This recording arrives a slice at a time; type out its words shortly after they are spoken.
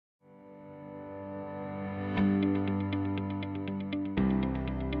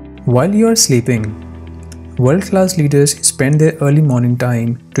While you are sleeping, world-class leaders spend their early morning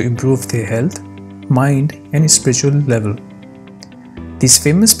time to improve their health, mind, and spiritual level. These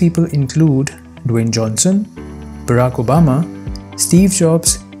famous people include Dwayne Johnson, Barack Obama, Steve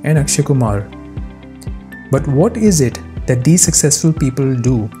Jobs, and Akshay Kumar. But what is it that these successful people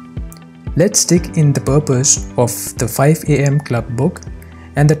do? Let's dig in the purpose of the 5 AM Club book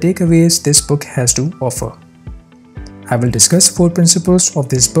and the takeaways this book has to offer. I will discuss 4 principles of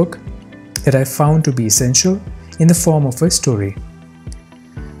this book that I found to be essential in the form of a story.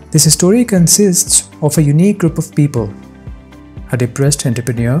 This story consists of a unique group of people: a depressed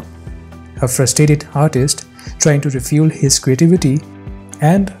entrepreneur, a frustrated artist trying to refuel his creativity,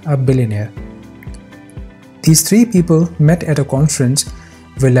 and a billionaire. These 3 people met at a conference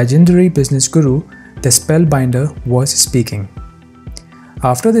where legendary business guru, the Spellbinder, was speaking.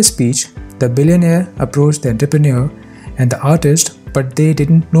 After the speech, the billionaire approached the entrepreneur and the artist, but they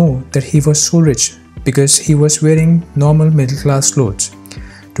didn't know that he was so rich because he was wearing normal middle-class clothes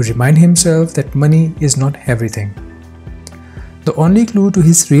to remind himself that money is not everything. The only clue to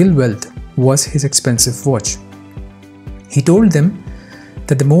his real wealth was his expensive watch. He told them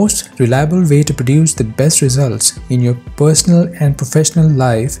that the most reliable way to produce the best results in your personal and professional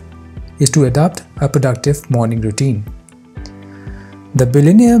life is to adopt a productive morning routine. The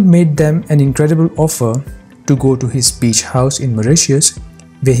billionaire made them an incredible offer to go to his beach house in Mauritius,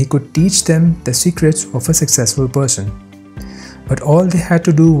 where he could teach them the secrets of a successful person. But all they had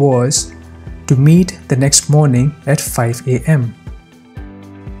to do was to meet the next morning at 5 AM.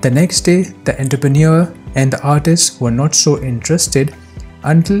 The next day, the entrepreneur and the artist were not so interested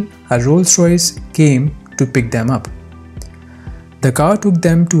until a Rolls-Royce came to pick them up. The car took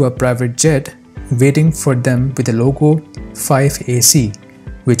them to a private jet waiting for them with the logo 5AC,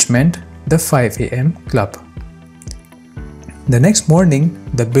 which meant the 5 AM Club. The next morning,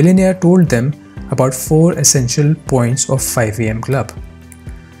 the billionaire told them about 4 essential points of 5 AM Club.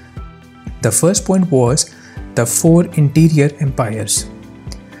 The first point was the 4 interior empires.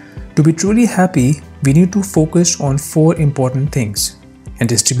 To be truly happy, we need to focus on 4 important things and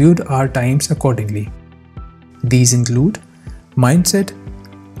distribute our times accordingly. These include mindset,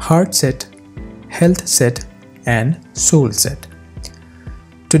 heart set, health set, and soul set.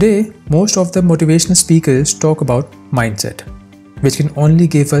 Today, most of the motivational speakers talk about mindset, which can only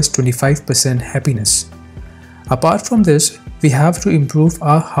give us 25% happiness. Apart from this, we have to improve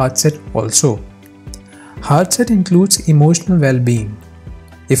our heart set also. Heart set includes emotional well-being.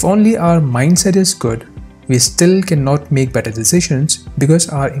 If only our mindset is good, we still cannot make better decisions because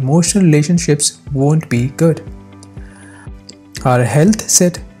our emotional relationships won't be good. Our health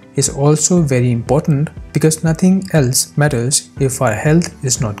set is also very important because nothing else matters if our health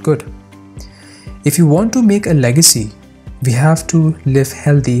is not good. If you want to make a legacy, we have to live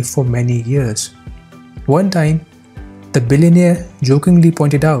healthy for many years. One time, the billionaire jokingly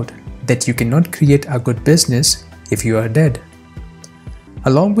pointed out that you cannot create a good business if you are dead.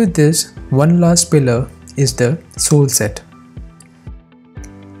 Along with this, one last pillar is the soul set.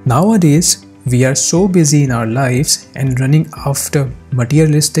 Nowadays, we are so busy in our lives and running after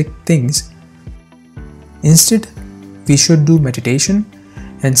materialistic things. Instead, we should do meditation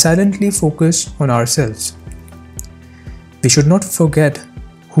and silently focus on ourselves. We should not forget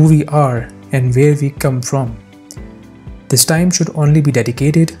who we are and where we come from. This time should only be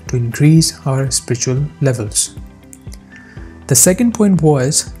dedicated to increase our spiritual levels. The second point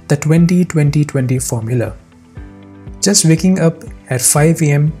was the 20-20-20 formula. Just waking up at 5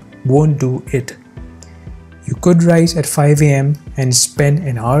 AM won't do it. You could rise at 5 AM and spend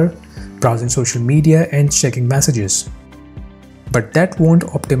an hour browsing social media and checking messages. But that won't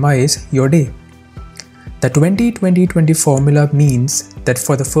optimize your day. The 20-20-20 formula means that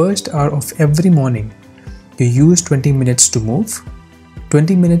for the first hour of every morning, you use 20 minutes to move,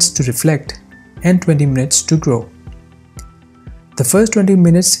 20 minutes to reflect, and 20 minutes to grow. The first 20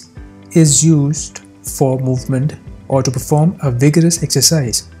 minutes is used for movement or to perform a vigorous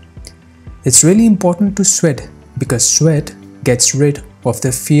exercise. It's really important to sweat because sweat gets rid of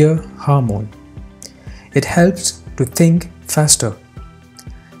the fear hormone. It helps to think faster.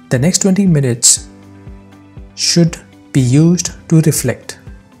 The next 20 minutes should be used to reflect.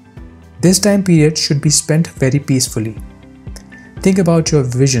 This time period should be spent very peacefully. Think about your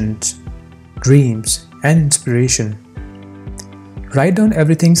visions, dreams, and inspiration. Write down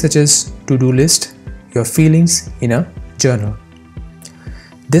everything such as to-do list, your feelings in a journal.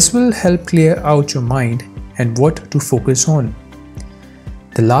 This will help clear out your mind and what to focus on.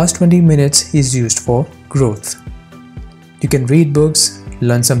 The last 20 minutes is used for growth. You can read books,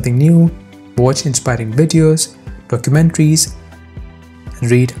 learn something new, watch inspiring videos, documentaries,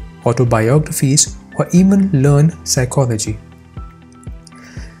 and read autobiographies, or even learn psychology.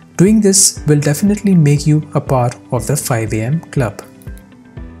 Doing this will definitely make you a part of the 5 a.m. club.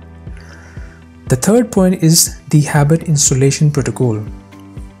 The third point is the habit installation protocol.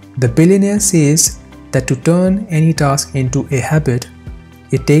 The billionaire says that to turn any task into a habit,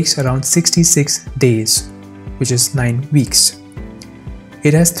 it takes around 66 days, which is 9 weeks.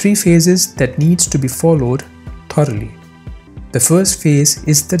 It has 3 phases that needs to be followed thoroughly. The first phase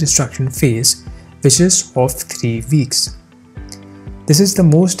is the destruction phase, which is of 3 weeks. This is the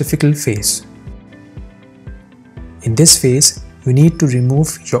most difficult phase. In this phase, you need to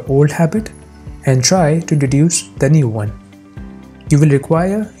remove your old habit and try to introduce the new one. You will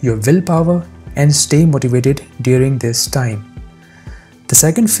require your willpower and stay motivated during this time. The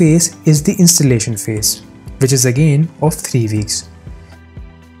second phase is the installation phase, which is again of 3 weeks.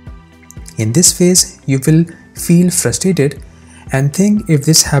 In this phase, you will feel frustrated and think if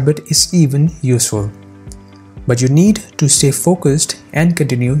this habit is even useful. But you need to stay focused and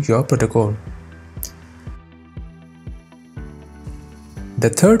continue your protocol. The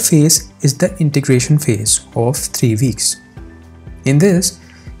third phase is the integration phase of 3 weeks. In this,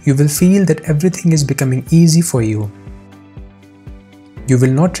 you will feel that everything is becoming easy for you. You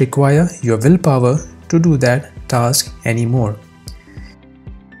will not require your willpower to do that task anymore.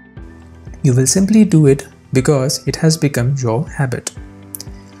 You will simply do it because it has become your habit.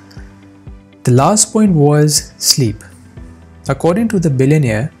 The last point was sleep. According to the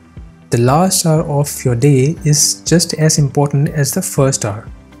billionaire, the last hour of your day is just as important as the first hour.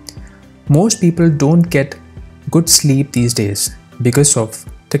 Most people don't get good sleep these days because of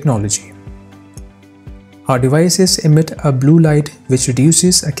technology. Our devices emit a blue light which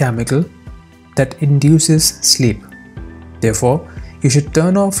reduces a chemical that induces sleep. Therefore, you should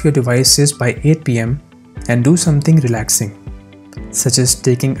turn off your devices by 8 p.m. and do something relaxing, such as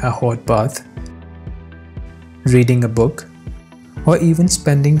taking a hot bath, reading a book, or even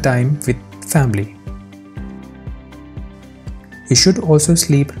spending time with family. You should also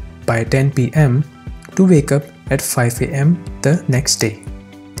sleep by 10 p.m. to wake up at 5 a.m. the next day.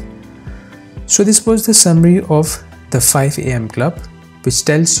 So this was the summary of the 5 a.m. club, which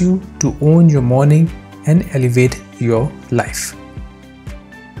tells you to own your morning and elevate your life.